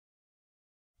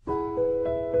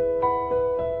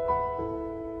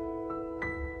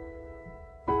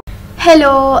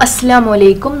Hello,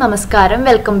 Assalamualaikum, Namaskaram,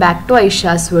 welcome back to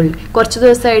Ayshaz World. കുറച്ച്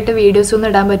ദിവസമായിട്ട് videos ഒന്നും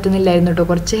ഇടാൻ പറ്റുന്നില്ലായിരുന്നു ട്ടോ.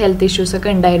 കുറച്ച് ഹെൽത്ത് ഇഷ്യൂസ് ഒക്കെ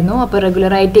ഉണ്ടായിരുന്നു. അപ്പോൾ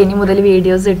റെഗുലർ ആയിട്ട് ഇനി മുതൽ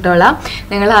വീഡിയോസ് ഇട്ടോളാം.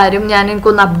 നിങ്ങൾ ആരും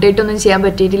എനിക്കൊന്നും അപ്ഡേറ്റ് ഒന്നും ചെയ്യാൻ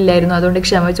പറ്റിയിട്ടില്ലായിരുന്നു. അതുകൊണ്ട്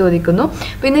ക്ഷമ ചോദിക്കുന്നു.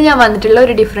 പിന്നെ ഞാൻ വന്നിട്ടുള്ള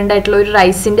ഒരു ഡിഫറെന്റ് ആയിട്ടുള്ള ഒരു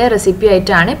റൈസിന്റെ റെസിപ്പി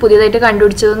ആയിട്ടാണ്. പുതിയതായിട്ട്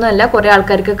കണ്ടുപിടിച്ചതൊന്നുമല്ല, കുറേ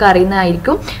ആൾക്കാർക്ക്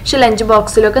അറിയുന്നതായിരിക്കും. പക്ഷെ ലഞ്ച്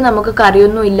ബോക്സിലൊക്കെ നമുക്ക്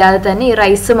കറിയൊന്നും ഇല്ലാതെ തന്നെ ഈ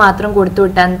റൈസ് മാത്രം കൊടുത്തു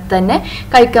വിട്ടാൽ തന്നെ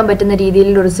കഴിക്കാൻ പറ്റുന്ന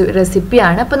രീതിയിലുള്ള ഒരു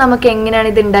റെസിപ്പിയാണ്. അപ്പോൾ നമുക്ക് എങ്ങനെയാണ്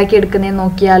ഇത് ഉണ്ടാക്കി എടുക്കുന്നതെന്ന്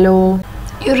നോക്കിയാലോ.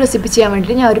 ഈ ഒരു റെസിപ്പി ചെയ്യാൻ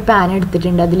വേണ്ടിയിട്ട് ഞാൻ ഒരു പാൻ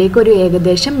എടുത്തിട്ടുണ്ട്. അതിലേക്ക് ഒരു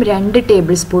ഏകദേശം 2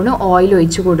 ടേബിൾ സ്പൂൺ ഓയിൽ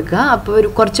ഒഴിച്ച് കൊടുക്കുക. അപ്പോൾ ഒരു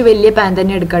കുറച്ച് വലിയ പാൻ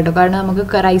തന്നെ എടുക്കാം കേട്ടോ, കാരണം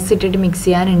നമുക്ക് റൈസ് ഇട്ടിട്ട് മിക്സ്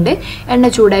ചെയ്യാനുണ്ട്. എണ്ണ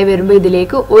ചൂടായി വരുമ്പോൾ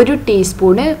ഇതിലേക്ക് 1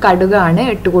 ടീസ്പൂണ് കടുകാണ്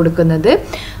ഇട്ട് കൊടുക്കുന്നത്.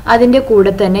 അതിൻ്റെ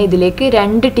കൂടെ തന്നെ ഇതിലേക്ക്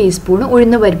 2 ടീസ്പൂൺ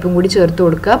ഉഴുന്ന് പരിപ്പും കൂടി ചേർത്ത്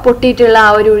കൊടുക്കുക. പൊട്ടിയിട്ടുള്ള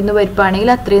ആ ഒരു ഉഴുന്ന്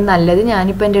പരിപ്പാണെങ്കിൽ അത്രയും നല്ലത്.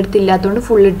 ഞാനിപ്പോൾ എൻ്റെ അടുത്ത് ഇല്ലാത്തതുകൊണ്ട്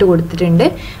ഫുൾ ഇട്ട് കൊടുത്തിട്ടുണ്ട്.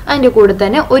 അതിൻ്റെ കൂടെ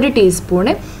തന്നെ 1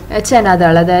 ടീസ്പൂണ്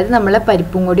ചനാദാൾ, അതായത് നമ്മളെ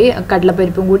പരിപ്പും കൂടി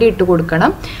കടലപ്പരിപ്പും കൂടി ഇട്ട് കൊടുക്കണം.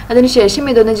 അതിനുശേഷം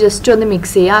ഇതൊന്ന് ജസ്റ്റ് ഒന്ന്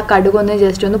മിക്സ് ചെയ്യുക. ആ കടുകൊന്ന്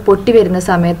ജസ്റ്റ് ഒന്ന് പൊട്ടി വരുന്ന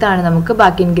സമയത്താണ് നമുക്ക്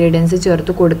ബാക്കി ഇൻഗ്രീഡിയൻസ്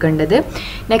ചേർത്ത് കൊടുക്കേണ്ടത്.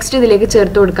 നെക്സ്റ്റ് ഇതിലേക്ക്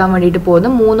ചേർത്ത് കൊടുക്കാൻ വേണ്ടിയിട്ട്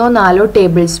പോകുന്നത് 3-4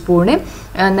 ടേബിൾ സ്പൂണ്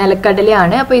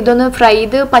നിലക്കടലയാണ്. അപ്പോൾ ഇതൊന്ന് ഫ്രൈ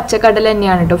ചെയ്ത് പച്ചക്കടല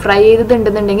തന്നെയാണ് കേട്ടോ. ഫ്രൈ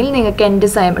ചെയ്തിട്ടുണ്ടെന്നുണ്ടെങ്കിൽ നിങ്ങൾക്ക് എൻ്റെ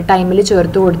ടൈമിൽ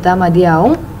ചേർത്ത് കൊടുത്താൽ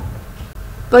മതിയാവും.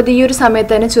 അപ്പോൾ അത് ഈ ഒരു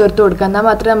സമയത്ത് തന്നെ ചേർത്ത് കൊടുക്കുക, എന്നാൽ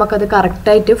മാത്രമേ നമുക്കത്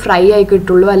കറക്റ്റായിട്ട് ഫ്രൈ ആയി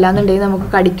കിട്ടുള്ളൂ. അല്ലാന്നുണ്ടെങ്കിൽ നമുക്ക്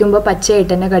കടിക്കുമ്പോൾ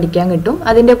പച്ചയായിട്ട് തന്നെ കടിക്കാൻ കിട്ടും.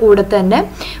 അതിൻ്റെ കൂടെ തന്നെ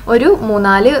ഒരു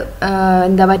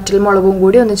 3-4 വറ്റൽ മുളകും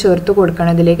കൂടി ഒന്ന് ചേർത്ത്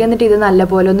കൊടുക്കണം ഇതിലേക്ക്. എന്നിട്ട് ഇത്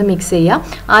നല്ലപോലെ ഒന്ന് മിക്സ്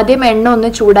ചെയ്യുക. ആദ്യം എണ്ണ ഒന്ന്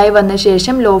ചൂടായി വന്ന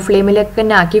ശേഷം ലോ ഫ്ലെയിമിലൊക്കെ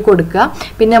തന്നെ ആക്കി കൊടുക്കുക.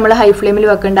 പിന്നെ നമ്മൾ ഹൈ ഫ്ലെയിമിൽ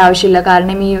വെക്കേണ്ട ആവശ്യമില്ല,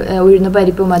 കാരണം ഈ ഉഴുന്ന്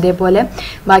പരിപ്പും അതേപോലെ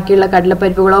ബാക്കിയുള്ള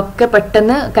കടലപ്പരിപ്പുകളൊക്കെ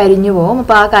പെട്ടെന്ന് കരിഞ്ഞു പോകും.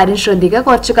 അപ്പോൾ ആ കാര്യം ശ്രദ്ധിക്കുക.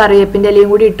 കുറച്ച് കറിവേപ്പിൻ്റെ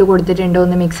ഇലയും കൂടി ഇട്ട് കൊടുത്തിട്ടുണ്ട്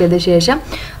ഒന്ന് മിക്സ് ചെയ്ത ശേഷം.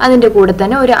 അതിൻ്റെ കൂടെ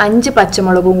തന്നെ ഒരു 5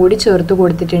 പച്ചമുളകും കൂടി ചേർത്ത്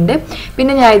കൊടുത്തിട്ടുണ്ട്.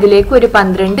 പിന്നെ ഞാൻ ഇതിലേക്ക് ഒരു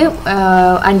 12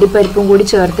 അണ്ടിപ്പരിപ്പും കൂടി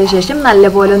ചേർത്ത ശേഷം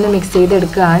നല്ലപോലെ ഒന്ന് മിക്സ്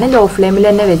ചെയ്തെടുക്കുകയാണ് ലോ ഫ്ലെയിമിൽ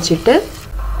തന്നെ വെച്ചിട്ട്.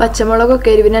 പച്ചമുളകൊക്കെ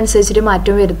എരിവിനനുസരിച്ചിട്ട്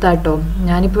മാറ്റം വരുത്താം കേട്ടോ.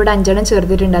 ഞാനിപ്പോൾ ഇവിടെ 5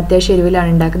 ചേർത്തിട്ടുണ്ട്. അത്യാവശ്യം എരിവിലാണ്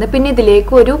ഉണ്ടാക്കുന്നത്. പിന്നെ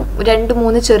ഇതിലേക്ക് ഒരു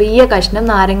 2-3 ചെറിയ കഷ്ണം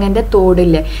നാരങ്ങൻ്റെ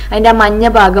തോടില്ലേ, അതിൻ്റെ ആ മഞ്ഞ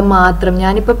ഭാഗം മാത്രം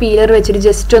ഞാനിപ്പോൾ പീലർ വെച്ചിട്ട്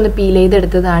ജസ്റ്റ് ഒന്ന് പീൽ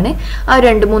ചെയ്തെടുത്തതാണ്. ആ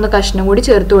 2-3 കഷ്ണം കൂടി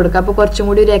ചേർത്ത് കൊടുക്കുക. അപ്പോൾ കുറച്ചും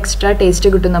കൂടി ഒരു എക്സ്ട്രാ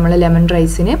ടേസ്റ്റ് കിട്ടും നമ്മൾ ലെമൺ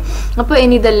റൈസിന്. അപ്പോൾ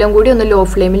ഇനി ഇതെല്ലാം കൂടി ഒന്ന് ലോ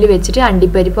ഫ്ലെയിമിൽ വെച്ചിട്ട്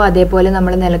അണ്ടിപ്പരിപ്പും അതേപോലെ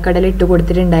നമ്മൾ നിലക്കടല ഇട്ട്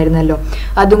കൊടുത്തിട്ടുണ്ടായിരുന്നല്ലോ,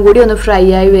 അതും കൂടി ഒന്ന് ഫ്രൈ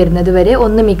ആയി വരുന്നത് വരെ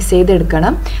ഒന്ന് മിക്സ്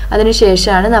ചെയ്തെടുക്കണം.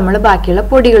 അതിനുശേഷമാണ് നമ്മൾ ബാക്കിയുള്ള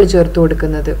പൊടികൾ ചേർത്ത്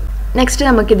കൊടുക്കുന്നത്. നെക്സ്റ്റ്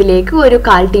നമുക്കിതിലേക്ക് ഒരു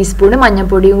 1/4 ടീസ്പൂൺ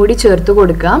മഞ്ഞൾപ്പൊടിയും കൂടി ചേർത്ത്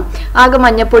കൊടുക്കാം. ആകെ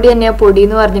മഞ്ഞൾപ്പൊടി തന്നെയാണ് പൊടി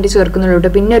എന്ന് പറഞ്ഞിട്ട് ചേർക്കുന്നുള്ളൂ കേട്ടോ.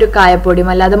 പിന്നെ ഒരു കായപ്പൊടിയും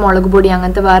അല്ലാതെ മുളക് പൊടി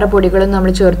അങ്ങനത്തെ വേറെ പൊടികളൊന്നും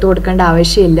നമ്മൾ ചേർത്ത് കൊടുക്കേണ്ട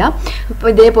ആവശ്യമില്ല. അപ്പോൾ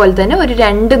ഇതേപോലെ തന്നെ ഒരു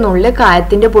 2 നുള്ള്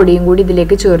കായത്തിൻ്റെ പൊടിയും കൂടി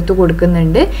ഇതിലേക്ക് ചേർത്ത്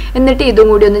കൊടുക്കുന്നുണ്ട്. എന്നിട്ട് ഇതും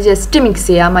കൂടി ഒന്ന് ജസ്റ്റ് മിക്സ്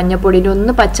ചെയ്യാം. മഞ്ഞൾപ്പൊടിയുടെ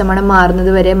ഒന്ന് പച്ചമണം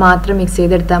മാറുന്നത് വരെ മാത്രം മിക്സ്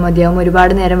ചെയ്തെടുത്താൽ മതിയാവും.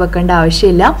 ഒരുപാട് നേരം വെക്കേണ്ട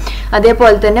ആവശ്യമില്ല.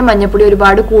 അതേപോലെ തന്നെ മഞ്ഞൾപ്പൊടി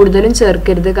ഒരുപാട് കൂടുതലും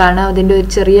ചേർക്കരുത്, കാരണം അതിൻ്റെ ഒരു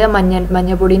ചെറിയ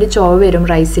മഞ്ഞൾപ്പൊടിൻ്റെ ചുവ വരും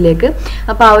റൈസിലേക്ക്.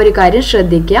 അപ്പോൾ ആ ഒരു കാര്യം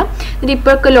ശ്രദ്ധിക്കുക. എന്നിട്ട്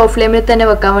ഇപ്പോഴൊക്കെ ലോ ഫ്ലെയിമിൽ തന്നെ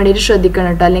വെക്കാൻ വേണ്ടിയിട്ട് ശ്രദ്ധിക്കണം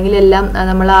കേട്ടോ, അല്ലെങ്കിൽ എല്ലാം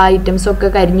നമ്മൾ ആ ഐറ്റംസ് ഒക്കെ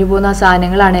കരിഞ്ഞു പോകുന്ന ആ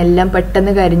സാധനങ്ങളാണ്, എല്ലാം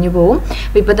പെട്ടെന്ന് കരിഞ്ഞു പോകും.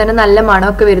 ഇപ്പോൾ തന്നെ നല്ല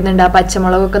മണമൊക്കെ വരുന്നുണ്ട്. ആ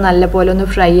പച്ചമുളകൊക്കെ നല്ല പോലെ ഒന്ന്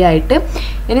ഫ്രൈ ആയിട്ട്.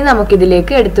 ഇനി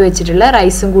നമുക്കിതിലേക്ക് എടുത്തു വെച്ചിട്ടുള്ള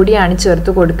റൈസും കൂടിയാണ്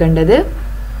ചേർത്ത് കൊടുക്കേണ്ടത്.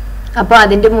 അപ്പോൾ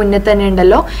അതിൻ്റെ മുന്നേ തന്നെ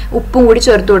ഉണ്ടല്ലോ ഉപ്പും കൂടി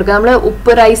ചേർത്ത് കൊടുക്കുക.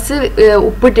 നമ്മൾ റൈസ്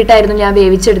ഉപ്പിട്ടിട്ടായിരുന്നു ഞാൻ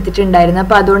വേവിച്ചെടുത്തിട്ടുണ്ടായിരുന്നത്.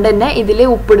 അപ്പോൾ അതുകൊണ്ട് തന്നെ ഇതിൽ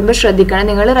ഉപ്പിടുമ്പോൾ ശ്രദ്ധിക്കണം.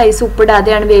 നിങ്ങൾ റൈസ്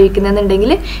ഉപ്പിടാതെയാണ്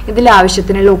വേവിക്കുന്നതെന്നുണ്ടെങ്കിൽ ഇതിൽ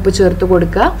ആവശ്യത്തിനുള്ള ഉപ്പ് ചേർത്ത്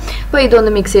കൊടുക്കുക. അപ്പോൾ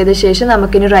ഇതൊന്ന് മിക്സ് ചെയ്ത ശേഷം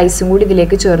നമുക്കിനി റൈസും കൂടി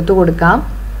ഇതിലേക്ക് ചേർത്ത് കൊടുക്കാം.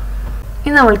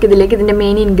 ഇനി നമ്മൾക്കിതിലേക്ക് ഇതിൻ്റെ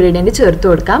മെയിൻ ഇൻഗ്രീഡിയൻറ്റ് ചേർത്ത്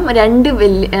കൊടുക്കാം. 2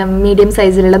 മീഡിയം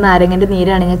സൈസിലുള്ള നാരങ്ങൻ്റെ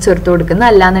നീരാണ് ഞാൻ ചേർത്ത് കൊടുക്കുന്നത്.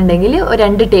 അല്ലാന്നുണ്ടെങ്കിൽ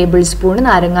 2 ടേബിൾ സ്പൂൺ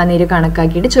നാരങ്ങാ നീര്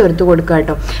കണക്കാക്കിയിട്ട് ചേർത്ത് കൊടുക്കുക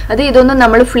കേട്ടോ. ഇതൊന്ന്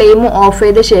നമ്മൾ ഫ്ലെയിം ഓഫ്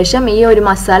ചെയ്ത ശേഷം ഈ ഒരു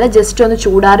മസാല ജസ്റ്റ് ഒന്ന്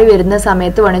ചൂടാറി വരുന്ന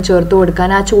സമയത്ത് വേണം ചേർത്ത് കൊടുക്കാൻ.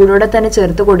 ആ ചൂടോടെ തന്നെ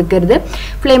ചേർത്ത് കൊടുക്കരുത്.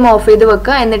 ഫ്ലെയിം ഓഫ് ചെയ്ത്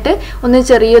വെക്കുക. എന്നിട്ട്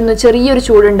ചെറിയൊരു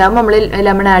ചൂടുണ്ടാകുമ്പോൾ നമ്മൾ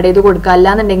ലെമൺ ആഡ് ചെയ്ത് കൊടുക്കുക.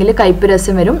 അല്ലാന്നുണ്ടെങ്കിൽ കയ്പ്പ്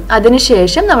രസം വരും.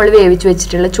 അതിനുശേഷം നമ്മൾ വേവിച്ച്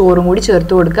വെച്ചിട്ടുള്ള ചോറും കൂടി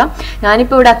ചേർത്ത് കൊടുക്കാം.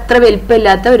 ഞാനിപ്പോൾ ഇവിടെ അത്ര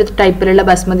വലിപ്പമില്ലാത്ത ഒരു ടൈപ്പിൽ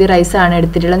ബസ്മതി റൈസ് ആണ്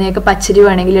എടുത്തിട്ടുള്ളത്. നിങ്ങൾക്ക് പച്ചരി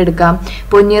വേണമെങ്കിലും എടുക്കാം,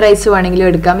 പൊന്നി റൈസ് വേണമെങ്കിലും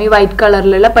എടുക്കാം. ഈ വൈറ്റ്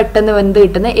കളറിലുള്ള പെട്ടെന്ന് വെന്ത്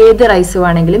കിട്ടുന്ന ഏത് റൈസ്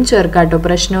വേണമെങ്കിലും ചേർക്കാം കേട്ടോ,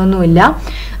 പ്രശ്നമൊന്നുമില്ല.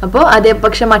 അപ്പോൾ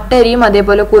പക്ഷെ മട്ട അരിയും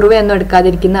അതേപോലെ കുറുവയൊന്നും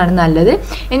എടുക്കാതിരിക്കുന്നതാണ് നല്ലത്.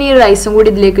 ഇനി ഈ റൈസും കൂടി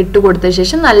ഇതിലേക്ക് ഇട്ട് കൊടുത്ത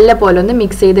ശേഷം നല്ല പോലെ ഒന്ന്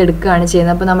മിക്സ് ചെയ്തെടുക്കുകയാണ്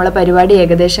ചെയ്യുന്നത്. അപ്പോൾ നമ്മളെ പരിപാടി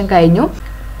ഏകദേശം കഴിഞ്ഞു.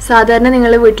 സാധാരണ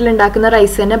നിങ്ങൾ വീട്ടിലുണ്ടാക്കുന്ന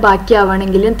റൈസ് തന്നെ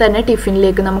ബാക്കിയാവണമെങ്കിലും തന്നെ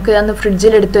ടിഫിനിലേക്ക് നമുക്ക് അന്ന്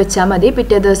ഫ്രിഡ്ജിൽ എടുത്ത് വെച്ചാൽ മതി.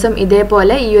 പിറ്റേ ദിവസം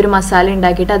ഇതേപോലെ ഈ ഒരു മസാല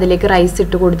ഉണ്ടാക്കിയിട്ട് അതിലേക്ക് റൈസ്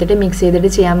ഇട്ട് കൊടുത്തിട്ട് മിക്സ് ചെയ്തിട്ട്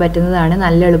ചെയ്യാൻ പറ്റുന്നതാണ്.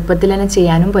 നല്ല എളുപ്പത്തിൽ തന്നെ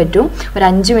ചെയ്യാനും പറ്റും. ഒരു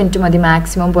 5 മിനിറ്റ് മതി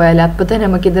മാക്സിമം പോയാൽ. അപ്പോൾ തന്നെ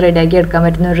നമുക്കിത് റെഡിയാക്കി എടുക്കാൻ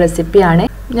പറ്റുന്ന ഒരു റെസിപ്പിയാണ്.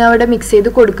 ഞാൻ ഇവിടെ മിക്സ് ചെയ്ത്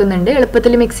കൊടുക്കുന്നുണ്ട്.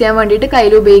 എളുപ്പത്തിൽ മിക്സ് ചെയ്യാൻ വേണ്ടിയിട്ട്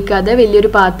കയ്യിൽ ഉപയോഗിക്കാതെ വലിയൊരു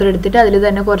പാത്രം എടുത്തിട്ട് അതിൽ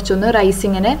തന്നെ കുറച്ചൊന്ന് റൈസ്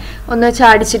ഇങ്ങനെ ഒന്ന്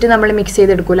ചാടിച്ചിട്ട് നമ്മൾ മിക്സ്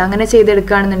ചെയ്തെടുക്കില്ല. അങ്ങനെ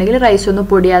ചെയ്തെടുക്കുകയാണെന്നുണ്ടെങ്കിൽ റൈസ് ഒന്നും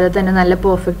പൊടിയാതെ തന്നെ നല്ല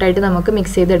പെർഫെക്റ്റ് ആയിട്ട് നമുക്ക്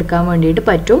മിക്സ് ചെയ്തെടുക്കാൻ വേണ്ടിയിട്ട്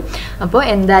പറ്റും. അപ്പോൾ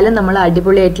എന്തായാലും നമ്മൾ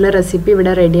അടിപൊളിയായിട്ടുള്ള റെസിപ്പി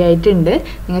ഇവിടെ റെഡി ആയിട്ടുണ്ട്.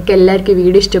 നിങ്ങൾക്ക് എല്ലാവർക്കും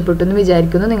വീഡിയോ ഇഷ്ടപ്പെട്ടു എന്ന്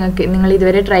വിചാരിക്കുന്നു. നിങ്ങൾ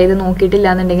ഇതുവരെ ട്രൈ ചെയ്ത് നോക്കിയിട്ടില്ല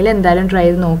എന്നുണ്ടെങ്കിൽ എന്തായാലും ട്രൈ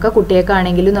ചെയ്ത് നോക്കുക.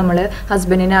 കുട്ടികൾക്കാണെങ്കിലും നമ്മൾ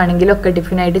ഹസ്ബൻഡിനാണെങ്കിലും ഒക്കെ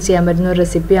ടിഫിനായിട്ട് ചെയ്യാൻ പറ്റുന്ന ഒരു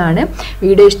റെസിപ്പിയാണ്.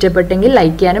 വീഡിയോ ഇഷ്ടപ്പെട്ടെങ്കിൽ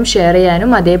ലൈക്ക് ചെയ്യാനും ഷെയർ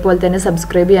ചെയ്യാനും അതേപോലെ തന്നെ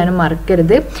സബ്സ്ക്രൈബ് ചെയ്യാനും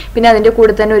മറക്കരുത്. പിന്നെ അതിൻ്റെ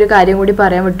കൂടെ തന്നെ ഒരു കാര്യം കൂടി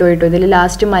പറയാൻ വിട്ടുപോയിട്ടോ, ഇതിൽ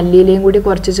ലാസ്റ്റ് മല്ലിയിലയും കൂടി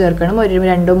കുറച്ച് ചേർക്കണം. ഒരു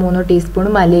 2-3 ടീസ്പൂൺ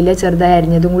മല്ലിയില ചെറുതായി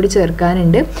അരിഞ്ഞതും കൂടി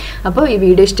ചേർക്കാനുണ്ട്. അപ്പോൾ ഈ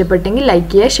വീഡിയോ ഇഷ്ടപ്പെട്ടെങ്കിൽ ലൈക്ക്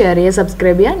ചെയ്യുക, ഷെയർ ചെയ്യുക,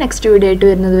 സബ്സ്ക്രൈബ് ചെയ്യുക. നെക്സ്റ്റ് വീഡിയോ ആയിട്ട്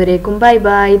വരുന്നത് വരേക്കും ബൈ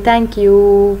ബൈ. Thank you.